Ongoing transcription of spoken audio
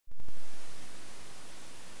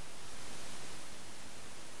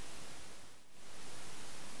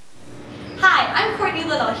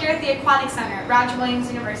at the Aquatic Center at Roger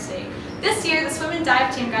Williams University. This year, the swim and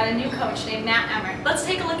dive team got a new coach named Matt Emmert. Let's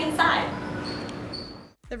take a look inside.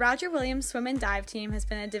 The Roger Williams swim and dive team has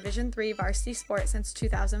been a Division III varsity sport since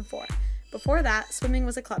 2004. Before that, swimming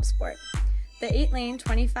was a club sport. The 8-lane,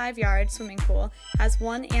 25-yard swimming pool has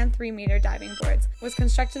 1 and 3 meter diving boards, was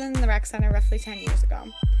constructed in the rec center roughly 10 years ago.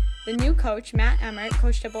 The new coach, Matt Emmert,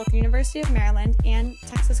 coached at both University of Maryland and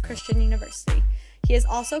Texas Christian University. He has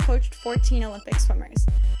also coached 14 Olympic swimmers.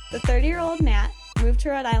 The 30-year-old Matt moved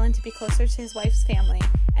to Rhode Island to be closer to his wife's family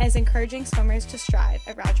and is encouraging swimmers to strive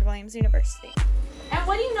at Roger Williams University. And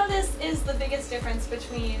what do you notice is the biggest difference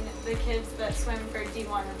between the kids that swim for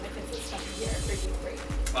D1 and the kids that swim here for D3?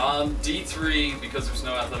 D3, because there's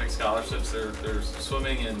no athletic scholarships, they're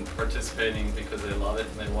swimming and participating because they love it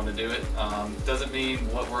and they want to do it. Doesn't mean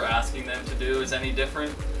what we're asking them to do is any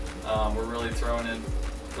different. We're really throwing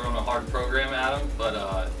a hard program at them,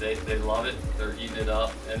 but they love it, they're eating it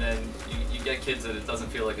up, and then you get kids that it doesn't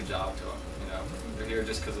feel like a job to them. You know, they're here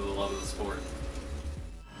just because of the love of the sport.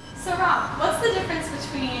 So Rob, what's the difference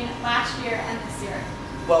between last year and this year?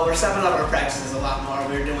 Well, we're stepping up our practices a lot more.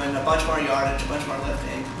 We're doing a bunch more yardage, a bunch more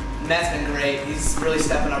lifting. Matt's been great. He's really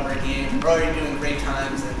stepping up our game. We're already doing great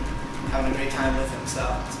times and having a great time with him, so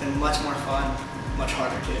it's been much more fun, much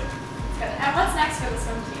harder too. Good. And what's next for the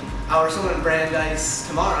swim team? We're swimming in Brandeis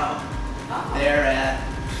tomorrow. Oh. They're at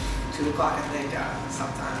 2 o'clock, I think,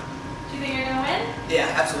 sometime. Do you think you're going to win?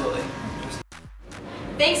 Yeah, absolutely.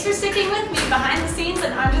 Thanks for sticking with me behind the scenes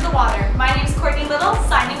and under the water. My name's Courtney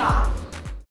signing off.